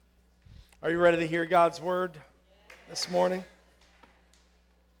Are you ready to hear God's word this morning?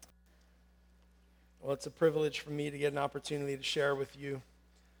 Well, it's a privilege for me to get an opportunity to share with you.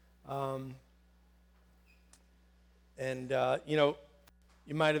 You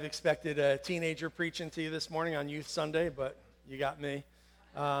might have expected a teenager preaching to you this morning on Youth Sunday, but you got me.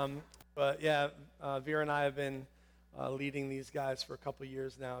 Vera and I have been leading these guys for a couple of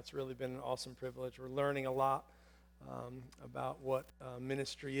years now. It's really been an awesome privilege. We're learning a lot about what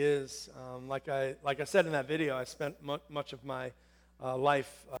ministry is. Like I said in that video, I spent much of my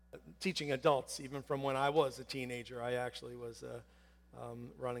life teaching adults. Even from when I was a teenager, I actually was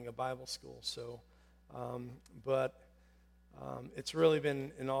running a Bible school. It's really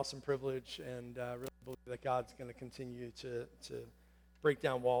been an awesome privilege, and I really believe that God's going to continue to break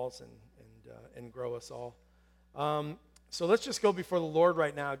down walls and grow us all. So let's just go before the Lord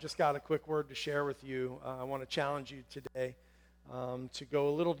right now. I just got a quick word to share with you. I want to challenge you today to go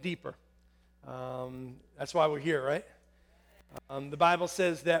a little deeper. That's why we're here, right? The Bible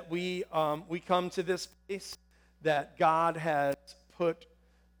says that we come to this place that God has put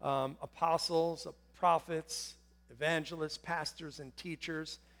apostles, prophets, evangelists, pastors, and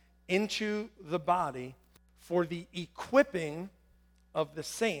teachers into the body for the equipping of the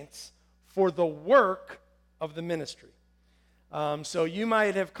saints for the work of the ministry. So you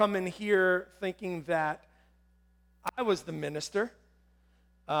might have come in here thinking that I was the minister,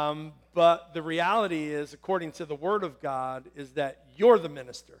 but the reality is, according to the Word of God, is that you're the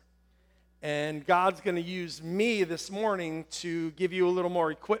minister. And God's going to use me this morning to give you a little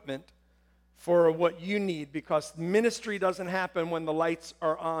more equipment for what you need, because ministry doesn't happen when the lights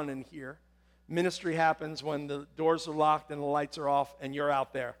are on in here. Ministry happens when the doors are locked and the lights are off and you're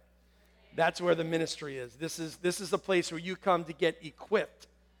out there. That's where the ministry is. This is a place where you come to get equipped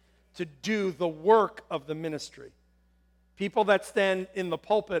to do the work of the ministry. People that stand in the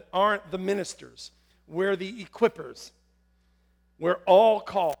pulpit aren't the ministers. We're the equippers. We're all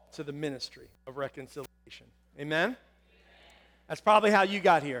called to the ministry of reconciliation. Amen? That's probably how you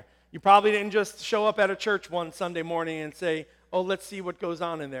got here. You probably didn't just show up at a church one Sunday morning and say, oh, let's see what goes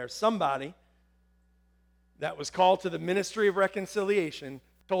on in there. Somebody that was called to the ministry of reconciliation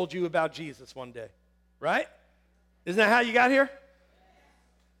told you about Jesus one day, right? Isn't that how you got here?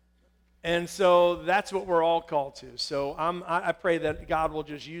 And so that's what we're all called to. So I pray that God will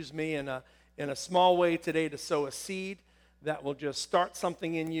just use me in a small way today to sow a seed that will just start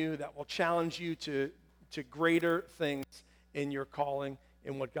something in you, that will challenge you to greater things in your calling,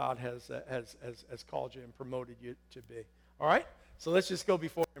 in what God has called you and promoted you to be. All right? So let's just go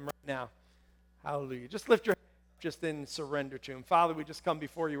before Him right now. Hallelujah. Just lift your hand just in surrender to Him. Father, we just come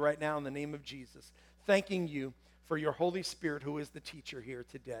before you right now in the name of Jesus, thanking you for your Holy Spirit who is the teacher here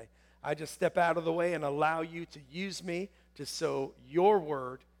today. I just step out of the way and allow you to use me to sow your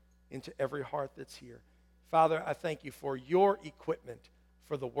word into every heart that's here. Father, I thank you for your equipment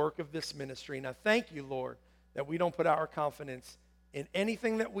for the work of this ministry. And I thank you, Lord, that we don't put our confidence in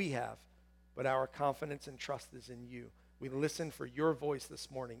anything that we have, but our confidence and trust is in you. We listen for your voice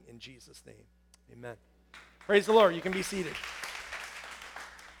this morning in Jesus' name. Amen. Praise the Lord. You can be seated.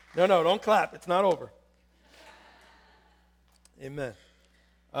 No, don't clap. It's not over. Amen.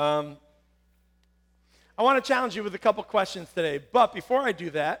 I want to challenge you with a couple questions today, but before I do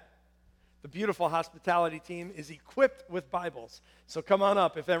that, the beautiful hospitality team is equipped with Bibles. So come on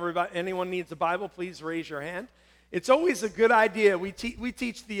up. If anyone needs a Bible, please raise your hand. It's always a good idea. We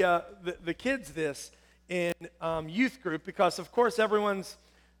teach the kids this in youth group because, of course, everyone's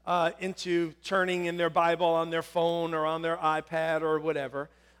into turning in their Bible on their phone or on their iPad or whatever.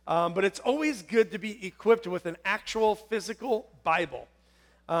 But it's always good to be equipped with an actual physical Bible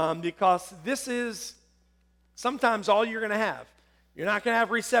because this is sometimes all you're going to have. You're not going to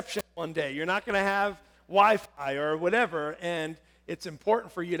have reception one day. You're not going to have Wi-Fi or whatever, and it's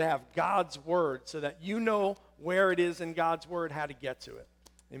important for you to have God's Word so that you know where it is in God's Word, how to get to it.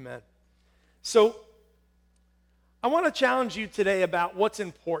 Amen. So I want to challenge you today about what's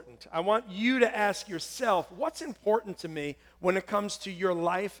important. I want you to ask yourself, what's important to me when it comes to your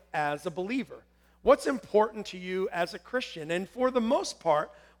life as a believer? What's important to you as a Christian? And for the most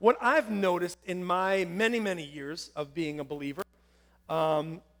part, what I've noticed in my many, many years of being a believer,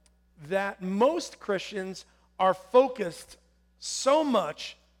 that most Christians are focused so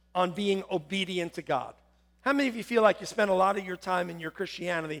much on being obedient to God. How many of you feel like you spend a lot of your time in your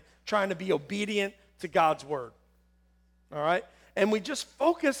Christianity trying to be obedient to God's Word? All right? And we just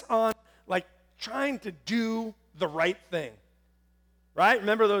focus on, like, trying to do the right thing. Right?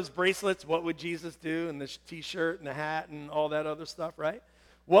 Remember those bracelets, what would Jesus do, and the T-shirt and the hat and all that other stuff, right?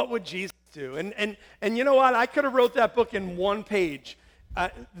 What would Jesus do? And you know what? I could have wrote that book in one page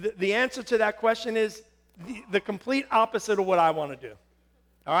The answer to that question is the complete opposite of what I want to do.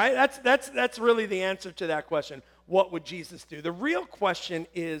 All right? That's really the answer to that question. What would Jesus do? The real question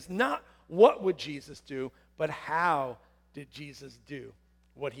is not what would Jesus do, but how did Jesus do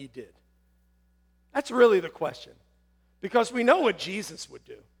what he did? That's really the question. Because we know what Jesus would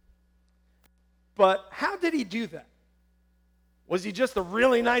do. But how did he do that? Was he just a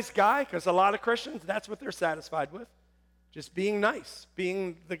really nice guy? Because a lot of Christians, that's what they're satisfied with. Just being nice,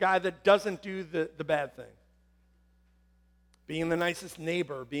 being the guy that doesn't do the bad thing. Being the nicest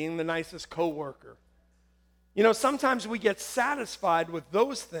neighbor, being the nicest coworker. You know, sometimes we get satisfied with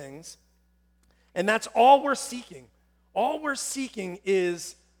those things, and that's all we're seeking. All we're seeking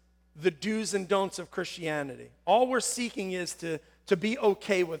is the do's and don'ts of Christianity. All we're seeking is to be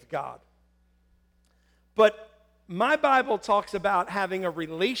okay with God. But my Bible talks about having a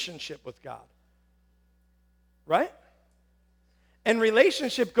relationship with God. Right? And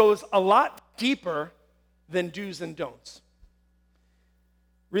relationship goes a lot deeper than do's and don'ts.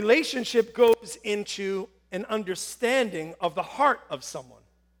 Relationship goes into an understanding of the heart of someone.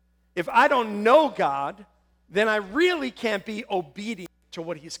 If I don't know God, then I really can't be obedient to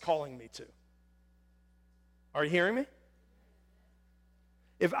what he's calling me to. Are you hearing me?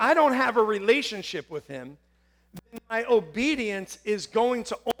 If I don't have a relationship with him, then my obedience is going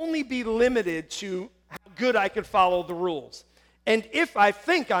to only be limited to how good I can follow the rules. And if I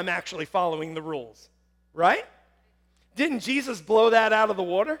think I'm actually following the rules, right? Didn't Jesus blow that out of the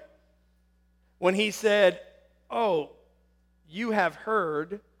water? When he said, oh, you have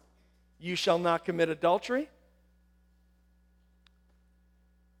heard, you shall not commit adultery?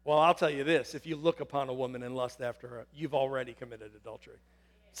 Well, I'll tell you this, if you look upon a woman and lust after her, you've already committed adultery.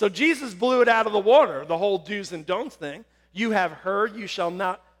 So Jesus blew it out of the water, the whole do's and don'ts thing. You have heard, you shall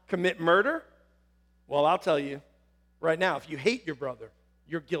not commit murder? Well, I'll tell you, right now, if you hate your brother,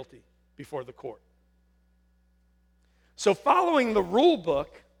 you're guilty before the court. So following the rule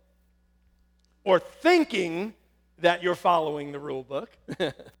book, or thinking that you're following the rule book,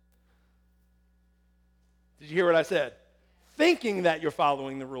 did you hear what I said? Thinking that you're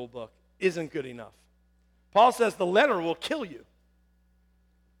following the rule book isn't good enough. Paul says the letter will kill you,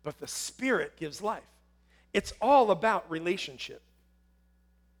 but the Spirit gives life. It's all about relationship.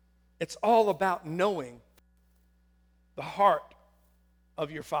 It's all about knowing the heart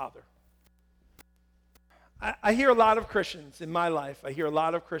of your Father. I hear a lot of Christians in my life, I hear a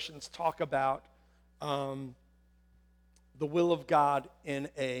lot of Christians talk about the will of God in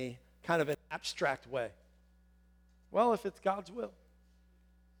a kind of an abstract way. Well, if it's God's will.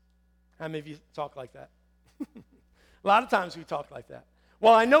 How many of you talk like that? A lot of times we talk like that.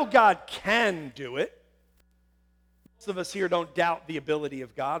 Well, I know God can do it. Most of us here don't doubt the ability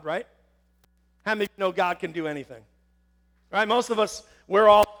of God, right? How many of you know God can do anything? Right? Most of us, we're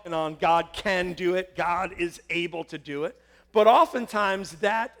all in on God can do it. God is able to do it. But oftentimes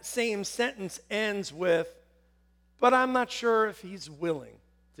that same sentence ends with, but I'm not sure if he's willing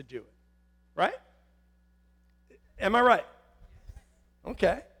to do it. Right? Am I right?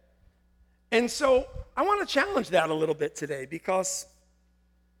 Okay. And so I want to challenge that a little bit today, because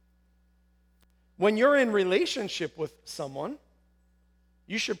when you're in relationship with someone,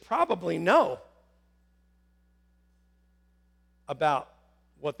 you should probably know about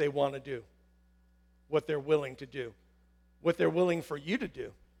what they want to do, what they're willing to do, what they're willing for you to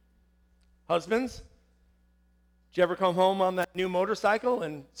do. Husbands, did you ever come home on that new motorcycle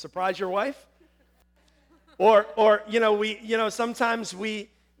and surprise your wife? Or sometimes we're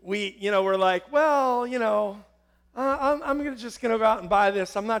like, well, I'm just going to go out and buy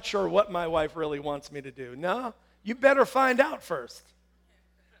this. I'm not sure what my wife really wants me to do. No, you better find out first.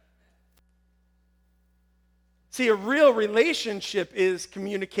 See, a real relationship is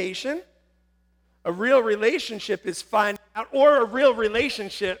communication. A real relationship is finding out, or a real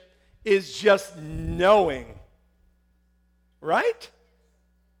relationship is just knowing. Right?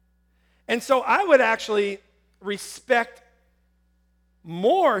 And so I would actually respect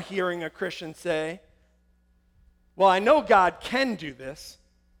more hearing a Christian say, well, I know God can do this.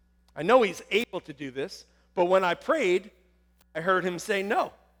 I know he's able to do this. But when I prayed, I heard him say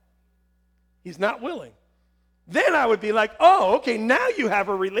no. He's not willing. Then I would be like, oh, okay, now you have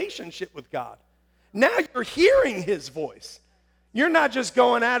a relationship with God. Now you're hearing his voice. You're not just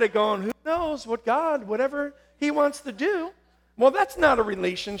going at it going, who knows what God, whatever he wants to do. Well, that's not a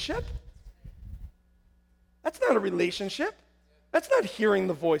relationship. That's not a relationship. That's not hearing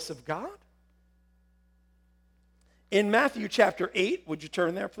the voice of God. In Matthew chapter 8, would you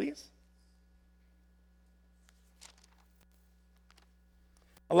turn there, please?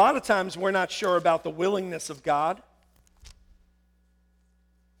 A lot of times we're not sure about the willingness of God.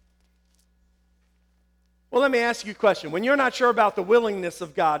 Well, let me ask you a question. When you're not sure about the willingness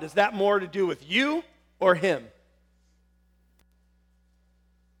of God, is that more to do with you or him?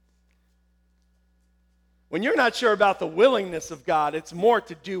 When you're not sure about the willingness of God, it's more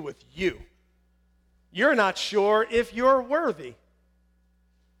to do with you. You're not sure if you're worthy.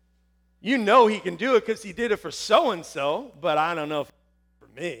 You know he can do it because he did it for so-and-so, but I don't know if it's for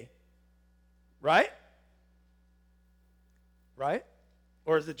me. Right? Right?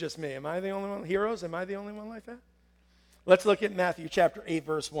 Or is it just me? Am I the only one? Heroes, am I the only one like that? Let's look at Matthew chapter 8,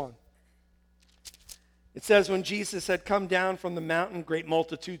 verse 1. It says, when Jesus had come down from the mountain, great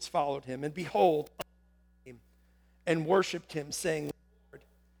multitudes followed him. And behold, and worshipped him, saying, Lord,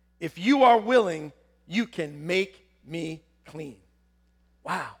 if you are willing, you can make me clean.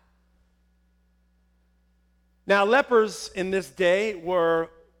 Wow. Now, lepers in this day were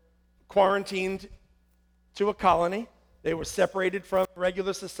quarantined to a colony. They were separated from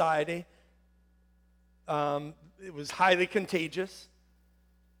regular society. It was highly contagious.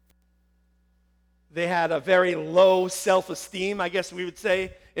 They had a very low self-esteem, I guess we would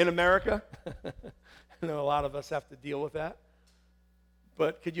say, in America. I know a lot of us have to deal with that.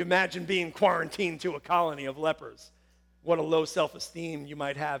 But could you imagine being quarantined to a colony of lepers? What a low self-esteem you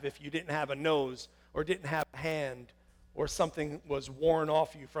might have if you didn't have a nose or didn't have a hand or something was worn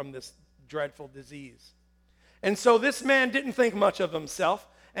off you from this dreadful disease. And so this man didn't think much of himself.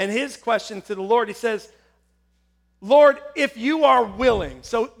 And his question to the Lord, he says, Lord, if you are willing.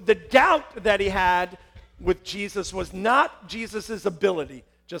 So the doubt that he had with Jesus was not Jesus' ability.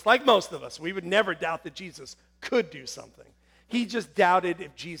 Just like most of us, we would never doubt that Jesus could do something. He just doubted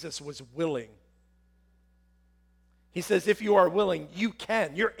if Jesus was willing. He says, if you are willing, you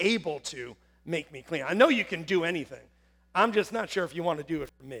can. You're able to make me clean. I know you can do anything. I'm just not sure if you want to do it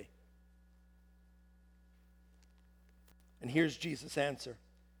for me. And here's Jesus' answer.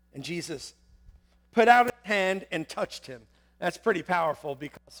 And Jesus put out his hand and touched him. That's pretty powerful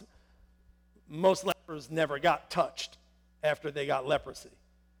because most lepers never got touched after they got leprosy.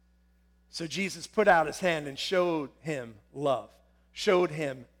 So Jesus put out his hand and showed him love, showed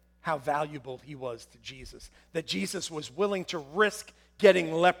him how valuable he was to Jesus, that Jesus was willing to risk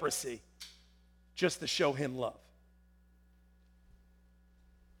getting leprosy just to show him love.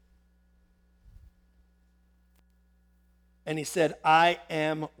 And he said, I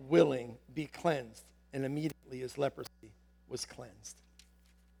am willing, be cleansed. And immediately his leprosy was cleansed.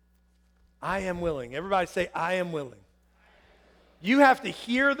 I am willing. Everybody say, I am willing. You have to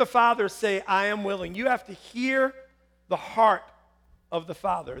hear the Father say, I am willing. You have to hear the heart of the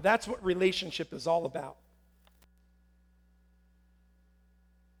Father. That's what relationship is all about.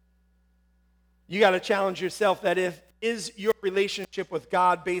 You got to challenge yourself that is your relationship with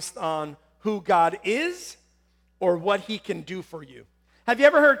God based on who God is or what he can do for you? Have you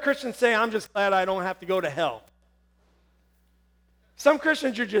ever heard Christians say, I'm just glad I don't have to go to hell? Some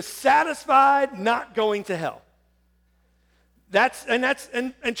Christians are just satisfied not going to hell.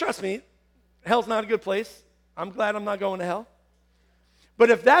 And trust me, hell's not a good place. I'm glad I'm not going to hell.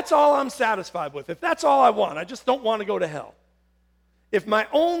 But if that's all I'm satisfied with, if that's all I want, I just don't want to go to hell. If my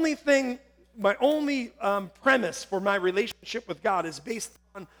only premise for my relationship with God is based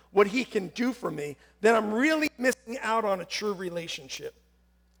on what he can do for me, then I'm really missing out on a true relationship.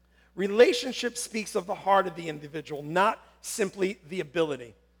 Relationship speaks of the heart of the individual, not simply the ability.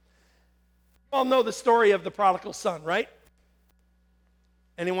 You all know the story of the prodigal son, right?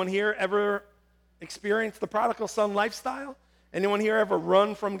 Anyone here ever experienced the prodigal son lifestyle? Anyone here ever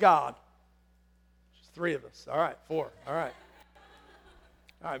run from God? Just 3 of us. All right, 4. All right.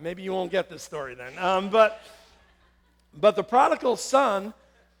 All right, maybe you won't get this story then. But the prodigal son,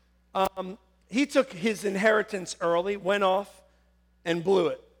 he took his inheritance early, went off and blew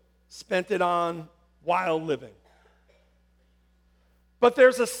it, spent it on wild living. But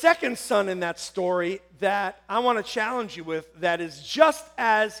there's a second son in that story that I want to challenge you with that is just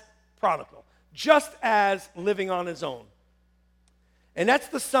as prodigal, just as living on his own. And that's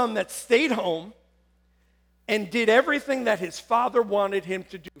the son that stayed home and did everything that his father wanted him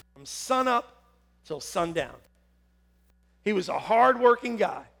to do from sunup till sundown. He was a hardworking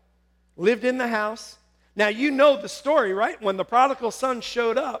guy, lived in the house. Now, you know the story, right? When the prodigal son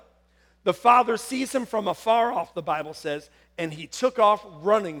showed up, the father sees him from afar off, the Bible says, and he took off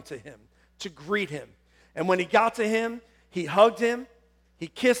running to him to greet him. And when he got to him, he hugged him, he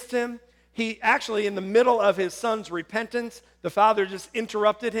kissed him. He actually, in the middle of his son's repentance, the father just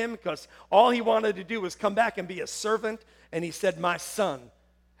interrupted him because all he wanted to do was come back and be a servant. And he said, my son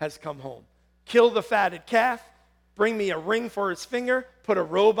has come home. Kill the fatted calf, bring me a ring for his finger, put a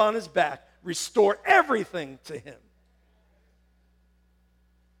robe on his back, restore everything to him.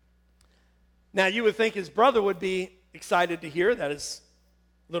 Now, you would think his brother would be excited to hear that his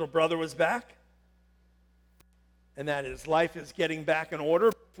little brother was back and that his life is getting back in order.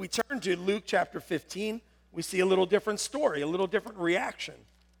 If we turn to Luke chapter 15, we see a little different story, a little different reaction.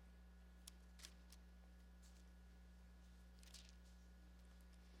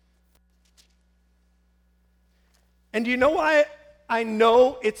 And do you know why I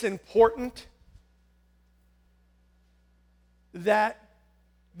know it's important that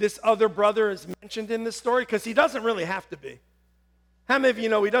this other brother is mentioned in this story? Because he doesn't really have to be. How many of you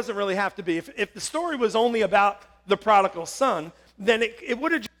know he doesn't really have to be? If the story was only about the prodigal son, then it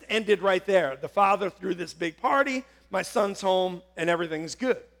would have just ended right there. The father threw this big party, my son's home, and everything's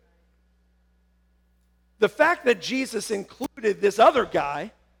good. The fact that Jesus included this other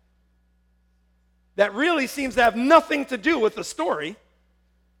guy that really seems to have nothing to do with the story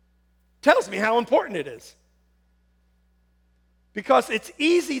tells me how important it is. Because it's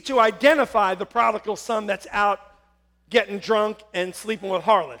easy to identify the prodigal son that's out getting drunk and sleeping with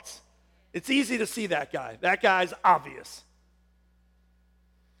harlots. It's easy to see that guy. That guy's obvious.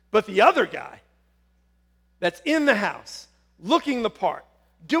 But the other guy that's in the house, looking the part,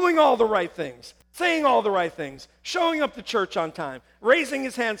 doing all the right things, saying all the right things, showing up to church on time, raising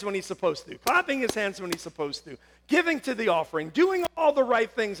his hands when he's supposed to, clapping his hands when he's supposed to, giving to the offering, doing all the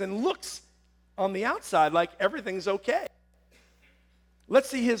right things, and looks on the outside like everything's okay. Let's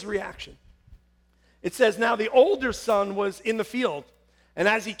see his reaction. It says, now the older son was in the field, and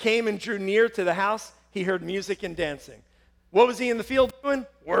as he came and drew near to the house, he heard music and dancing. What was he in the field doing?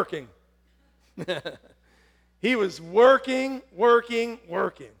 Working. He was working.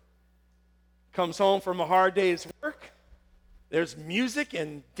 Comes home from a hard day's work. There's music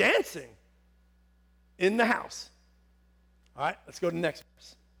and dancing in the house. All right, let's go to the next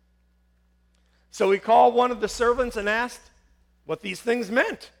verse. So he called one of the servants and asked what these things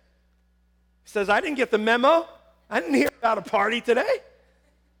meant. He says, I didn't get the memo. I didn't hear about a party today.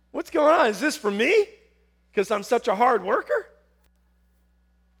 What's going on? Is this for me? Because I'm such a hard worker?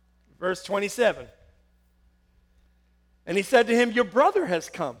 Verse 27. And he said to him, your brother has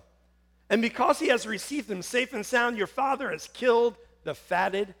come. And because he has received him safe and sound, your father has killed the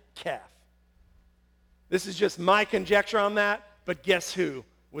fatted calf. This is just my conjecture on that, but guess who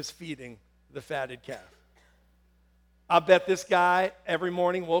was feeding the fatted calf? I'll bet this guy every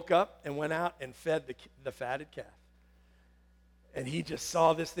morning woke up and went out and fed the fatted calf. And he just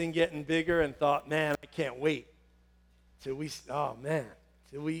saw this thing getting bigger and thought, man, I can't wait till we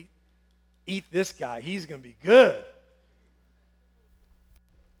eat this guy. He's going to be good.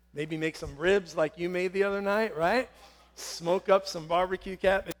 Maybe make some ribs like you made the other night, right? Smoke up some barbecue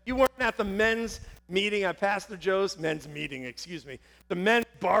cap. If you weren't at the men's meeting at Pastor Joe's, the men's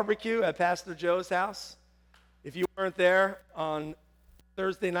barbecue at Pastor Joe's house, if you weren't there on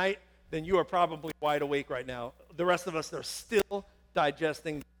Thursday night, then you are probably wide awake right now. The rest of us are still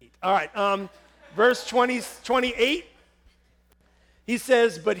digesting meat. All right, verse 28, he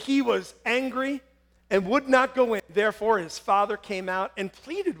says, but he was angry and would not go in. Therefore, his father came out and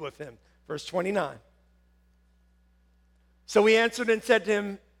pleaded with him. Verse 29. So he answered and said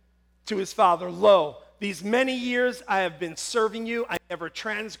to his father, lo, these many years I have been serving you. I never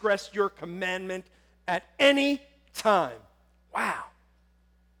transgressed your commandment at any time.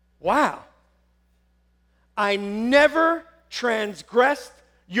 Wow. I never transgressed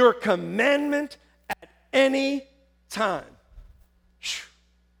your commandment at any time.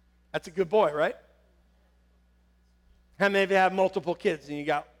 That's a good boy, right? How many of you have multiple kids and you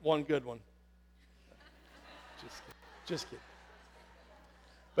got one good one? Just kidding.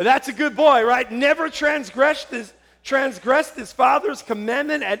 But that's a good boy, right? Never transgressed his father's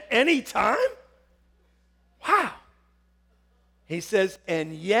commandment at any time? Wow. He says,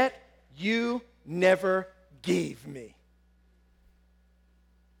 and yet you never gave me.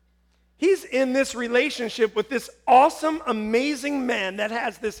 He's in this relationship with this awesome, amazing man that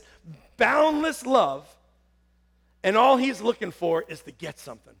has this boundless love, and all he's looking for is to get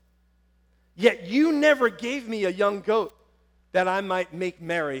something. Yet you never gave me a young goat that I might make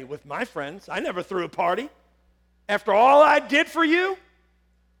merry with my friends. I never threw a party. After all I did for you?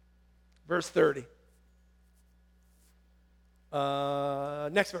 Verse 30.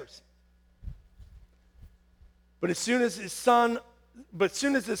 Next verse. But as soon as this son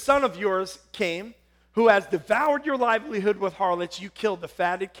of yours came, who has devoured your livelihood with harlots, you killed the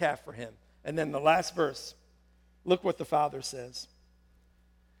fatted calf for him. And then the last verse, look what the father says.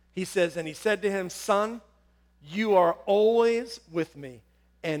 He says, and he said to him, son, you are always with me,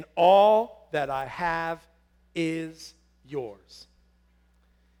 and all that I have is yours.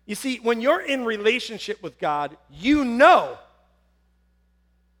 You see, when you're in relationship with God, you know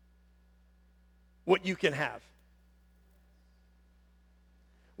what you can have.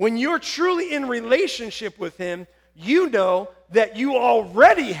 When you're truly in relationship with him, you know that you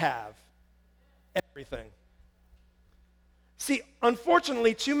already have everything. See,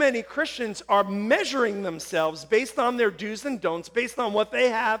 unfortunately, too many Christians are measuring themselves based on their do's and don'ts, based on what they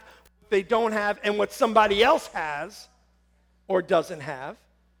have, what they don't have, and what somebody else has or doesn't have.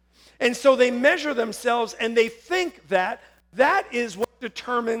 And so they measure themselves and they think that that is what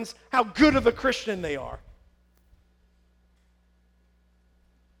determines how good of a Christian they are.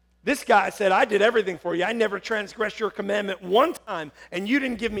 This guy said, I did everything for you. I never transgressed your commandment one time, and you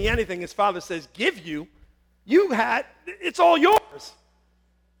didn't give me anything. His father says, give you. You had, it's all yours.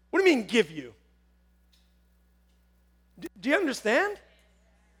 What do you mean, give you? Do you understand?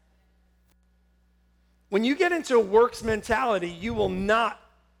 When you get into a works mentality, you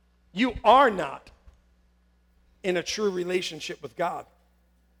are not in a true relationship with God.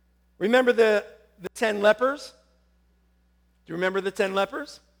 Remember the 10 lepers? Do you remember the 10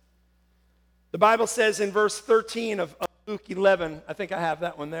 lepers? The Bible says in verse 13 of Luke 11, I think I have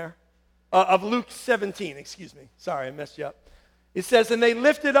that one there, of Luke 17, excuse me. Sorry, I messed you up. It says, and they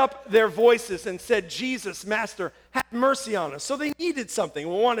lifted up their voices and said, Jesus, Master, have mercy on us. So they needed something,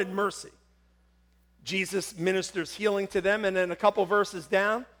 wanted mercy. Jesus ministers healing to them, and then a couple verses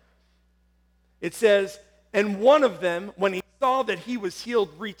down, it says, and one of them, when he saw that he was healed,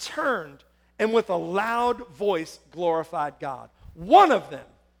 returned, and with a loud voice glorified God. One of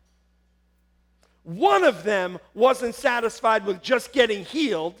them wasn't satisfied with just getting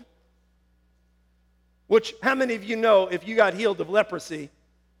healed, which, how many of you know if you got healed of leprosy,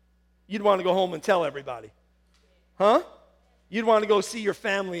 you'd want to go home and tell everybody? Huh? You'd want to go see your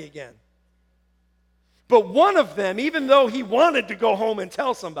family again. But one of them, even though he wanted to go home and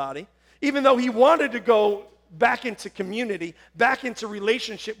tell somebody, even though he wanted to go back into community, back into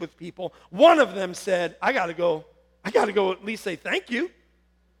relationship with people, one of them said, I got to go at least say thank you.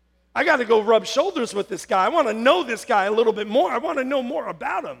 I got to go rub shoulders with this guy. I want to know this guy a little bit more. I want to know more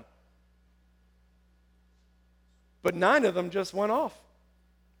about him. But 9 of them just went off.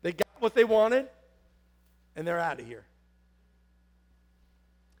 They got what they wanted, and they're out of here.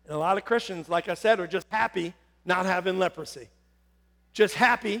 And a lot of Christians, like I said, are just happy not having leprosy. Just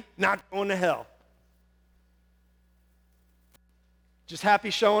happy not going to hell. Just happy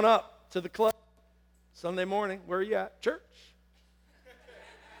showing up to the club Sunday morning. Where are you at? Church.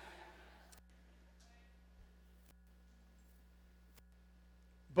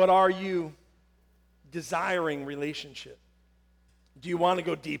 But are you desiring relationship? Do you want to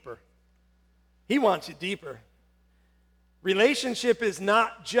go deeper? He wants you deeper. Relationship is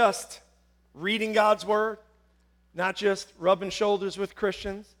not just reading God's word, not just rubbing shoulders with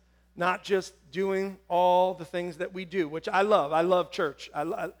Christians, not just doing all the things that we do, which I love. I love church. I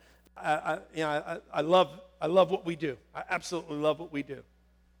love what we do. I absolutely love what we do.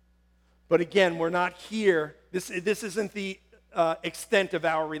 But again, we're not here. This isn't the extent of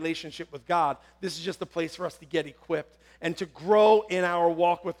our relationship with God. This is just a place for us to get equipped and to grow in our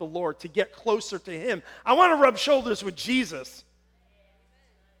walk with the Lord, to get closer to him. I want to rub shoulders with Jesus.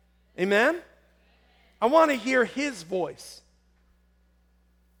 Amen? I want to hear his voice.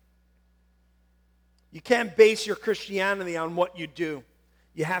 You can't base your Christianity on what you do.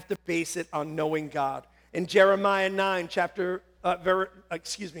 You have to base it on knowing God. In Jeremiah 9, chapter 9,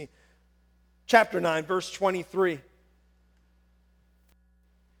 verse 23.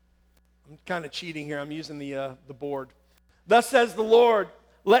 I'm kind of cheating here. I'm using the board. Thus says the Lord,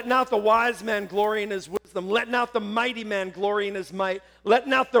 let not the wise man glory in his wisdom. Let not the mighty man glory in his might. Let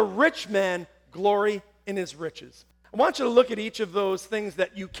not the rich man glory in his riches. I want you to look at each of those things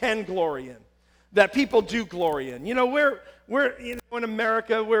that you can glory in, that people do glory in. You know, we're in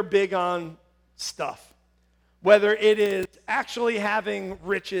America, we're big on stuff. Whether it is actually having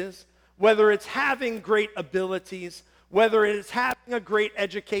riches, whether it's having great abilities, whether it is having a great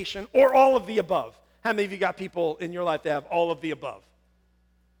education, or all of the above. How many of you got people in your life that have all of the above?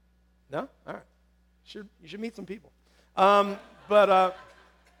 No? All right. You should meet some people. But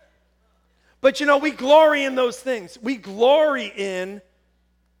you know, we glory in those things. We glory in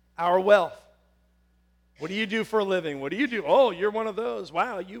our wealth. What do you do for a living? What do you do? Oh, you're one of those.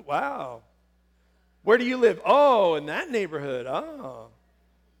 Wow. Where do you live? Oh, in that neighborhood. Oh.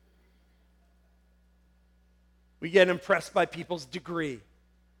 We get impressed by people's degree.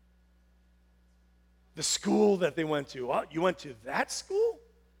 The school that they went to. Oh, you went to that school?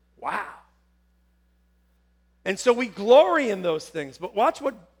 Wow. And so we glory in those things. But watch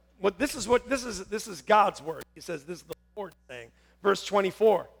this is God's word. He says, this is the Lord saying. Verse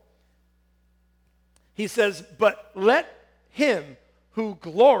 24. He says, but let him who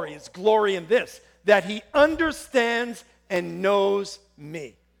glories glory in this, that he understands and knows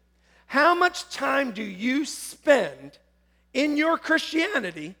me. How much time do you spend in your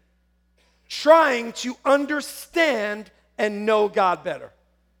Christianity trying to understand and know God better?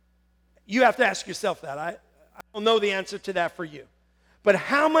 You have to ask yourself that. I don't know the answer to that for you. But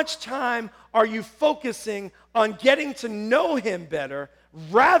how much time are you focusing on getting to know him better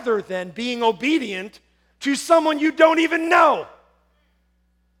rather than being obedient to someone you don't even know?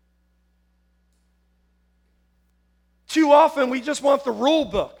 Too often we just want the rule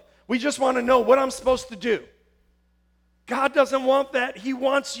book. We just want to know what I'm supposed to do. God doesn't want that. He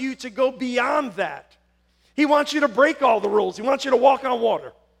wants you to go beyond that. He wants you to break all the rules. He wants you to walk on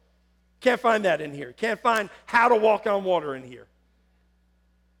water. Can't find that in here. Can't find how to walk on water in here.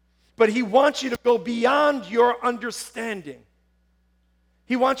 But he wants you to go beyond your understanding.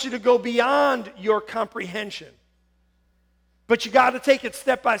 He wants you to go beyond your comprehension. But you got to take it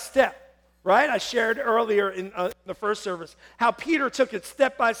step by step, right? I shared earlier in the first service how Peter took it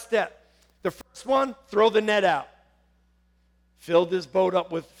step by step. The first one, throw the net out. Filled his boat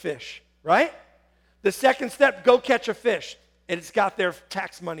up with fish, right? The second step, go catch a fish. And it's got their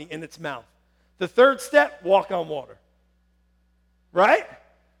tax money in its mouth. The third step, walk on water. Right?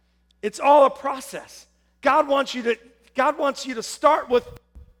 It's all a process. God wants you to start with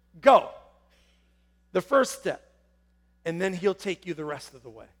go. The first step. And then he'll take you the rest of the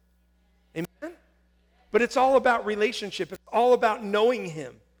way. Amen? But it's all about relationship. It's all about knowing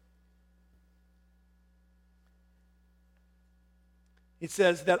him. He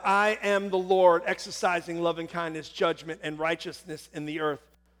says that I am the Lord, exercising loving kindness, judgment, and righteousness in the earth.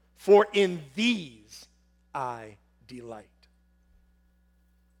 For in these I delight.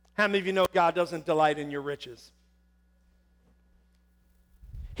 How many of you know God doesn't delight in your riches?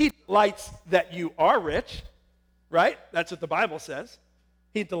 He delights that you are rich, right? That's what the Bible says.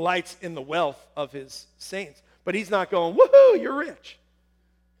 He delights in the wealth of his saints. But he's not going, woohoo, you're rich.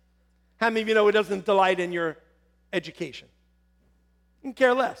 How many of you know he doesn't delight in your education? He can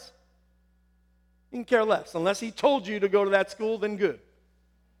care less. He can care less. Unless he told you to go to that school, then good.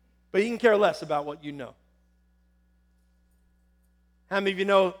 But he can care less about what you know. How many of you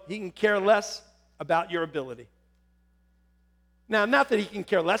know he can care less about your ability? Now, not that he can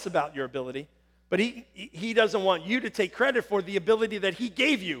care less about your ability, but he doesn't want you to take credit for the ability that he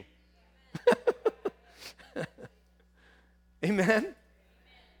gave you. Amen?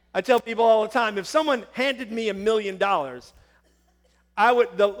 I tell people all the time, if someone handed me $1 million,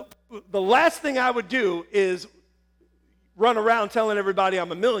 the last thing I would do is run around telling everybody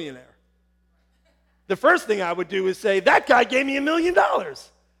I'm a millionaire. The first thing I would do is say, that guy gave me $1 million,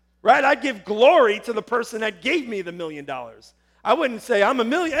 right? I'd give glory to the person that gave me the $1 million. I wouldn't say, I'm a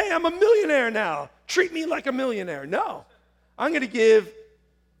millionaire now. Treat me like a millionaire. No, I'm going to give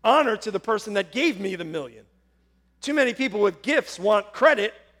honor to the person that gave me the $1 million. Too many people with gifts want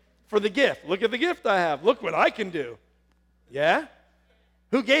credit for the gift. Look at the gift I have. Look what I can do. Yeah?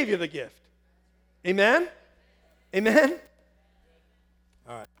 Who gave you the gift? Amen? Amen?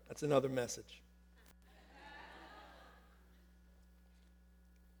 All right, that's another message.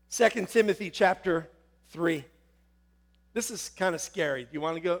 2 Timothy chapter 3. This is kind of scary. You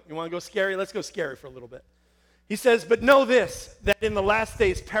want to go scary? Let's go scary for a little bit. He says, but know this, that in the last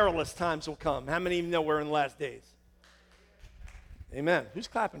days perilous times will come. How many of you know we're in the last days? Amen. Who's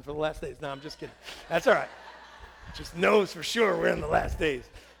clapping for the last days? No, I'm just kidding. That's all right. Just knows for sure we're in the last days.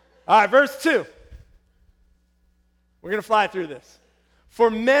 All right, verse 2. We're going to fly through this. For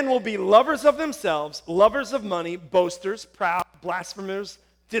men will be lovers of themselves, lovers of money, boasters, proud, blasphemers,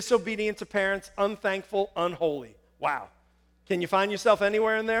 disobedient to parents, unthankful, unholy. Wow. Can you find yourself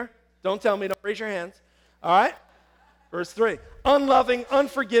anywhere in there? Don't tell me. Don't raise your hands. All right? Verse 3. Unloving,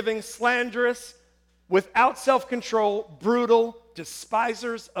 unforgiving, slanderous, without self-control, brutal,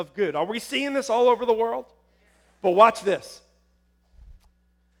 despisers of good. Are we seeing this all over the world? But watch this.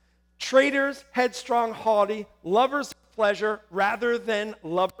 Traitors, headstrong, haughty, lovers of pleasure rather than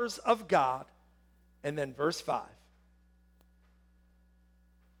lovers of God. And then verse 5.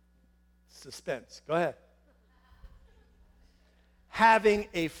 Suspense. Go ahead. Having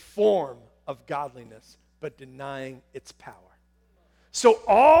a form of godliness, but denying its power. So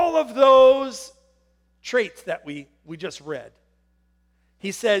all of those traits that we just read,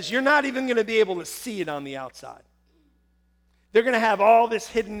 he says, you're not even going to be able to see it on the outside. They're going to have all this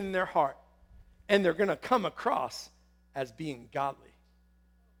hidden in their heart, and they're going to come across as being godly.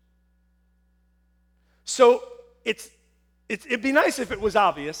 So it'd be nice if it was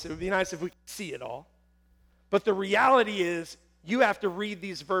obvious. It would be nice if we could see it all. But the reality is, you have to read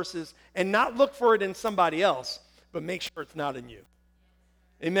these verses and not look for it in somebody else, but make sure it's not in you.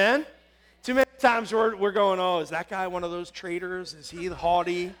 Amen? Too many times we're going, oh, is that guy one of those traitors? Is he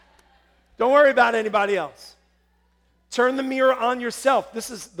haughty? Don't worry about anybody else. Turn the mirror on yourself.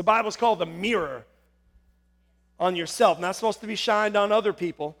 The Bible's called the mirror on yourself. Not supposed to be shined on other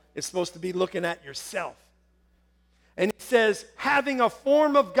people. It's supposed to be looking at yourself. And he says, having a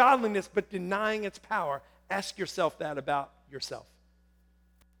form of godliness but denying its power. Ask yourself that about yourself.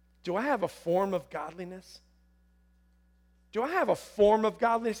 Do I have a form of godliness? Do I have a form of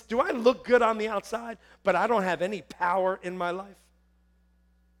godliness? Do I look good on the outside, but I don't have any power in my life?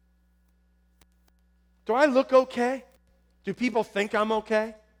 Do I look okay? Do people think I'm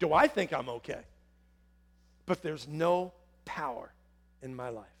okay? Do I think I'm okay? But there's no power in my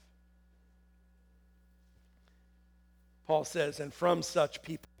life. Paul says, and from such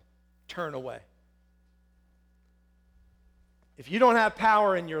people, turn away. If you don't have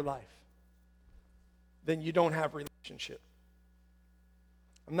power in your life, then you don't have relationship.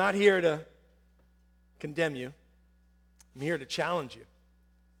 I'm not here to condemn you. I'm here to challenge you.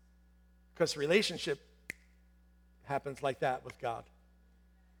 Because relationship happens like that with God.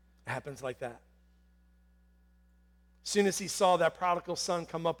 It happens like that. As soon as he saw that prodigal son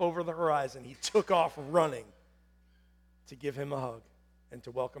come up over the horizon, he took off running to give him a hug and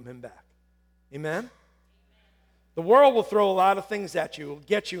to welcome him back. Amen? The world will throw a lot of things at you. It will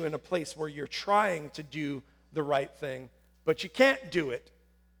get you in a place where you're trying to do the right thing, but you can't do it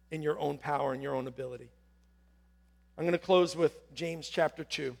in your own power and your own ability. I'm going to close with James chapter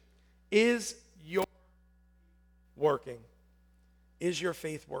 2. Is your working? Is your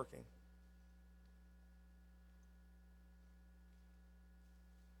faith working?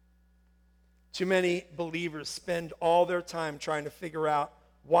 Too many believers spend all their time trying to figure out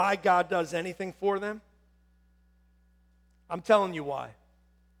why God does anything for them. I'm telling you why.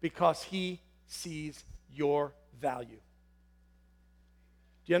 Because he sees your value.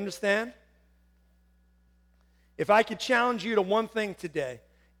 Do you understand? If I could challenge you to one thing today,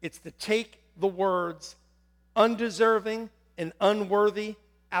 it's to take the words undeserving and unworthy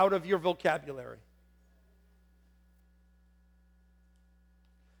out of your vocabulary.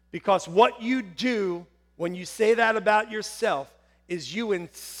 Because what you do when you say that about yourself is you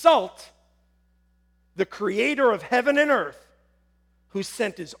insult the creator of heaven and earth who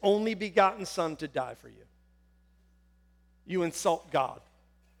sent his only begotten son to die for you. You insult God.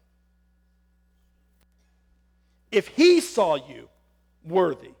 If he saw you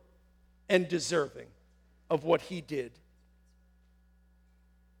worthy and deserving of what he did,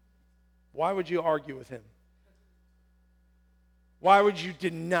 why would you argue with him? Why would you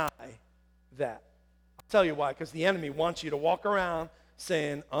deny that? I'll tell you why, because the enemy wants you to walk around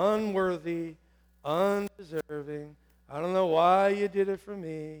saying, unworthy, undeserving, I don't know why you did it for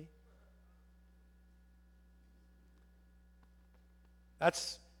me.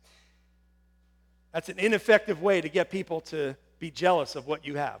 That's an ineffective way to get people to be jealous of what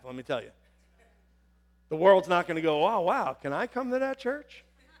you have, let me tell you. The world's not going to go, oh, wow, can I come to that church?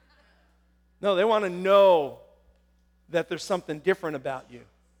 No, they want to know that there's something different about you.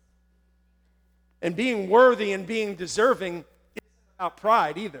 And being worthy and being deserving isn't about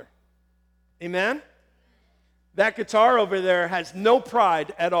pride either. Amen? That guitar over there has no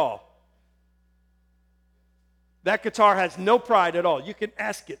pride at all. That guitar has no pride at all. You can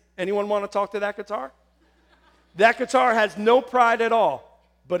ask it. Anyone want to talk to that guitar? That guitar has no pride at all,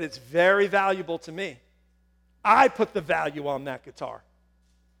 but it's very valuable to me. I put the value on that guitar.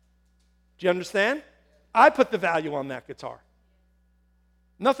 Do you understand? I put the value on that guitar.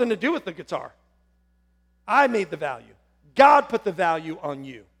 Nothing to do with the guitar. I made the value. God put the value on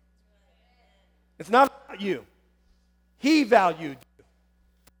you. It's not about you. He valued you.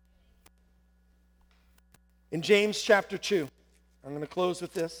 In James chapter 2, I'm going to close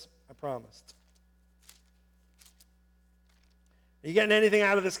with this, I promised. Are you getting anything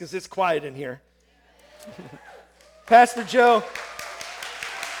out of this? Because it's quiet in here. Pastor Joe.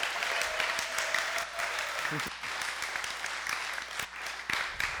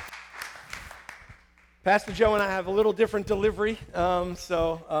 Pastor Joe and I have a little different delivery, but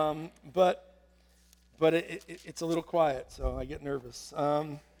it's a little quiet, so I get nervous.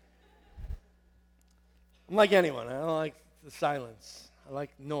 I'm like anyone. I don't like the silence. I like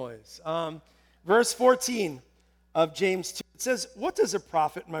noise. Verse 14 of James 2, it says, "What does it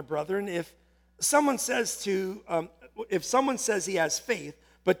profit, my brethren, if someone says he has faith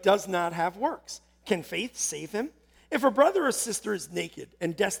but does not have works? Can faith save him? If a brother or sister is naked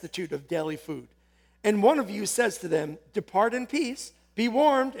and destitute of daily food, and one of you says to them, 'Depart in peace, be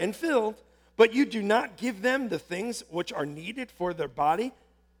warmed and filled,' but you do not give them the things which are needed for their body,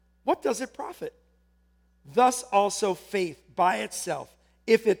 what does it profit? Thus also faith by itself,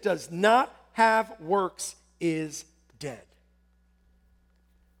 if it does not have works, is dead.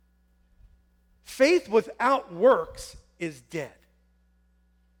 Faith without works is dead.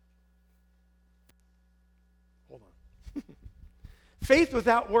 Hold on. Faith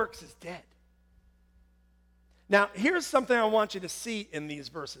without works is dead. Now, here's something I want you to see in these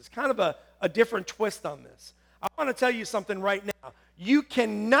verses, kind of a different twist on this. I want to tell you something right now. You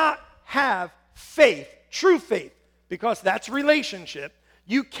cannot have faith, true faith, because that's relationship.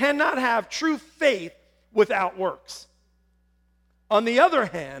 You cannot have true faith without works. On the other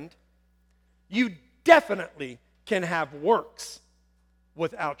hand, you definitely can have works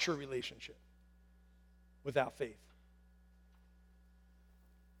without true relationship, without faith.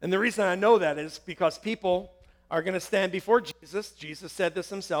 And the reason I know that is because people are going to stand before Jesus. Jesus said this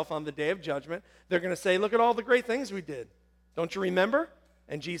himself on the day of judgment. They're going to say, look at all the great things we did. Don't you remember?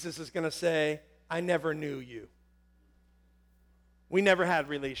 And Jesus is going to say, I never knew you. We never had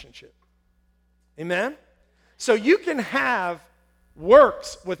relationship. Amen? So you can have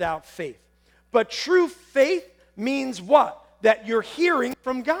works without faith. But true faith means what? That you're hearing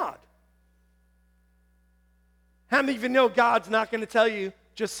from God. How many of you know God's not going to tell you,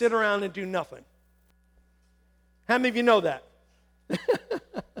 just sit around and do nothing? How many of you know that?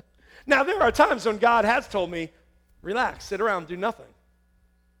 Now, there are times when God has told me, relax, sit around, do nothing.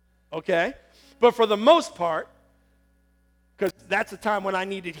 Okay? But for the most part, because that's a time when I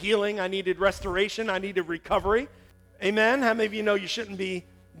needed healing, I needed restoration, I needed recovery. Amen? How many of you know you shouldn't be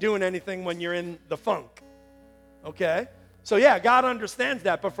doing anything when you're in the funk? Okay? So yeah, God understands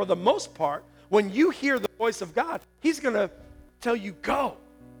that. But for the most part, when you hear the voice of God, he's going to tell you, go.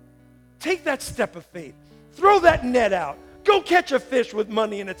 Take that step of faith. Throw that net out. Go catch a fish with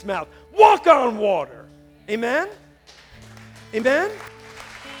money in its mouth. Walk on water. Amen? Amen?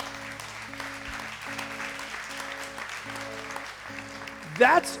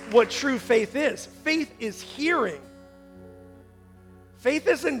 That's what true faith is. Faith is hearing. Faith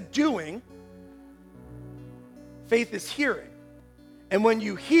isn't doing. Faith is hearing. And when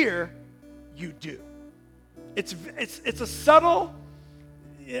you hear, you do. It's a subtle,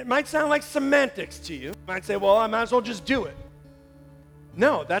 it might sound like semantics to you. You might say, well, I might as well just do it.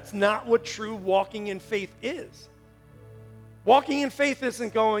 No, that's not what true walking in faith is. Walking in faith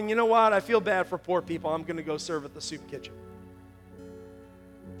isn't going, you know what, I feel bad for poor people, I'm going to go serve at the soup kitchen.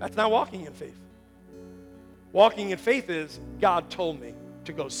 That's not walking in faith. Walking in faith is, God told me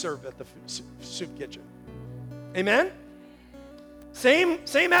to go serve at the soup kitchen. Amen? Same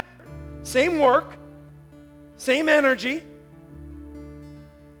effort, same work, same energy,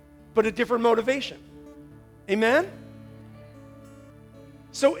 but a different motivation. Amen?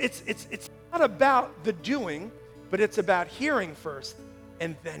 So it's not about the doing, but it's about hearing first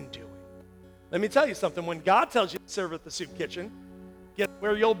and then doing. Let me tell you something. When God tells you to serve at the soup kitchen, guess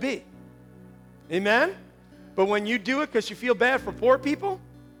where you'll be. Amen? But when you do it because you feel bad for poor people,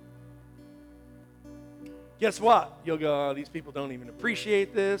 guess what? You'll go, oh, these people don't even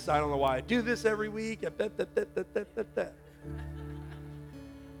appreciate this. I don't know why I do this every week.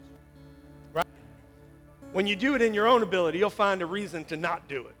 Right? When you do it in your own ability, you'll find a reason to not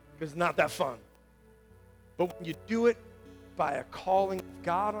do it because it's not that fun. But when you do it by a calling of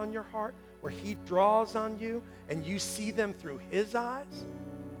God on your heart, where he draws on you and you see them through his eyes,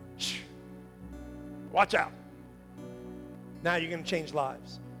 watch out. Now you're going to change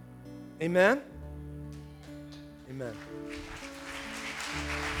lives. Amen? Amen.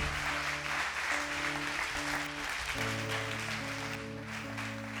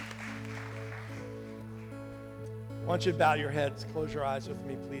 I want you to bow your heads, close your eyes with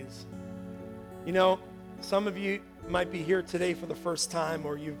me, please. You know, some of you might be here today for the first time,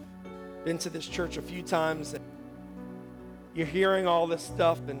 or you've been to this church a few times, and you're hearing all this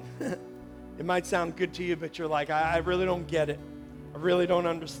stuff, and it might sound good to you, but you're like, I really don't get it. I really don't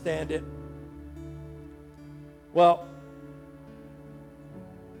understand it. Well,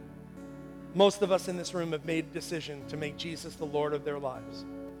 most of us in this room have made a decision to make Jesus the Lord of their lives.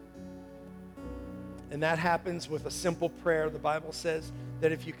 And that happens with a simple prayer. The Bible says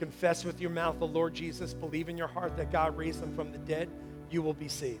that if you confess with your mouth the Lord Jesus, believe in your heart that God raised him from the dead, you will be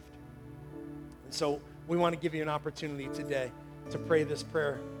saved. And so we want to give you an opportunity today to pray this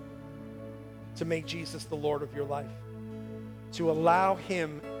prayer, to make Jesus the Lord of your life, to allow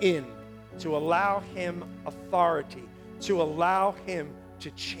him in, to allow him authority, to allow him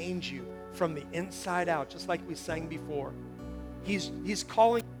to change you from the inside out, just like we sang before. He's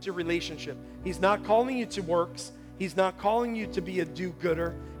calling you to relationship. He's not calling you to works. He's not calling you to be a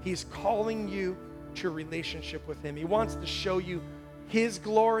do-gooder. He's calling you to a relationship with him. He wants to show you his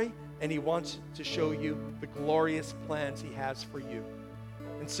glory, and he wants to show you the glorious plans he has for you.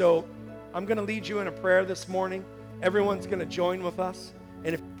 And so I'm going to lead you in a prayer this morning. Everyone's going to join with us.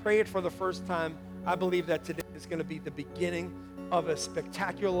 And if you pray it for the first time, I believe that today is going to be the beginning of a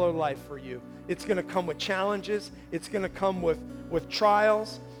spectacular life for you. It's going to come with challenges. It's going to come with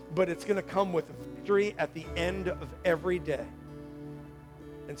trials, but it's going to come with victory at the end of every day.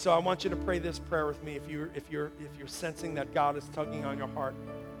 And so I want you to pray this prayer with me. If you're sensing that God is tugging on your heart,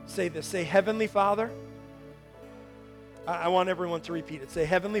 say this. Say, Heavenly Father. I want everyone to repeat it. Say,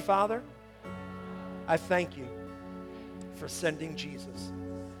 Heavenly Father, I thank you for sending Jesus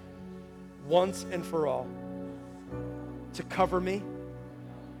once and for all to cover me,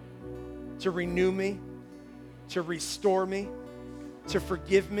 to renew me, to restore me, to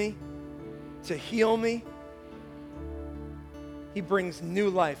forgive me, to heal me. He brings new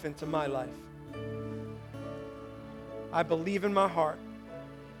life into my life. I believe in my heart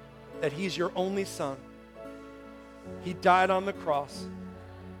that he's your only son. He died on the cross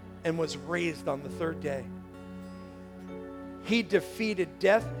and was raised on the third day. He defeated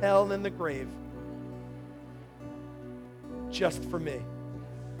death, hell, and the grave just for me.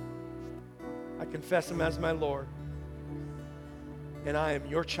 I confess him as my Lord, and I am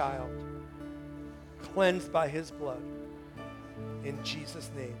your child, cleansed by his blood. In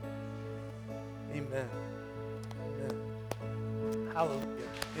Jesus' name, amen. Amen. Hallelujah.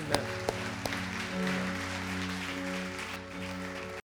 Amen.